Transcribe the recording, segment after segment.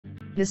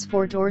This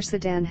four-door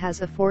sedan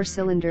has a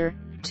four-cylinder,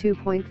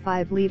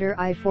 2.5-liter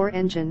i4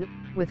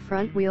 engine, with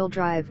front-wheel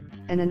drive,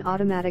 and an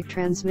automatic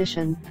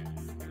transmission.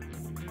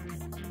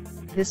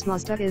 This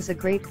Mazda is a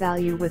great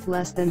value with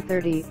less than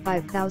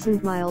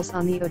 35,000 miles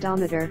on the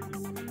odometer.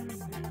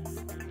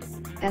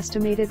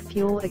 Estimated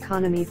fuel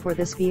economy for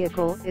this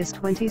vehicle is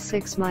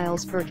 26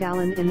 miles per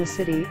gallon in the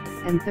city,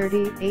 and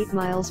 38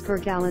 miles per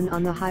gallon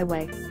on the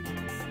highway.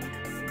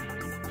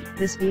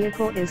 This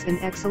vehicle is in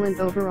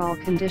excellent overall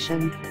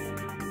condition.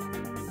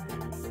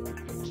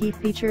 Key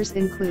features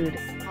include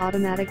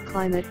automatic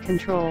climate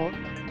control,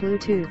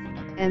 Bluetooth,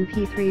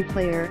 MP3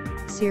 player,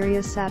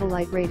 Sirius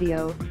satellite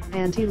radio,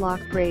 anti-lock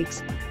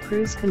brakes,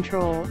 cruise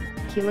control,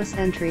 keyless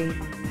entry,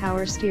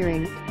 power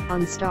steering,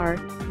 OnStar,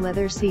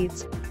 leather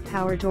seats,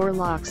 power door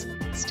locks,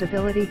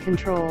 stability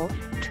control,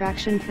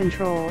 traction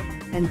control,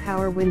 and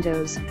power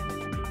windows.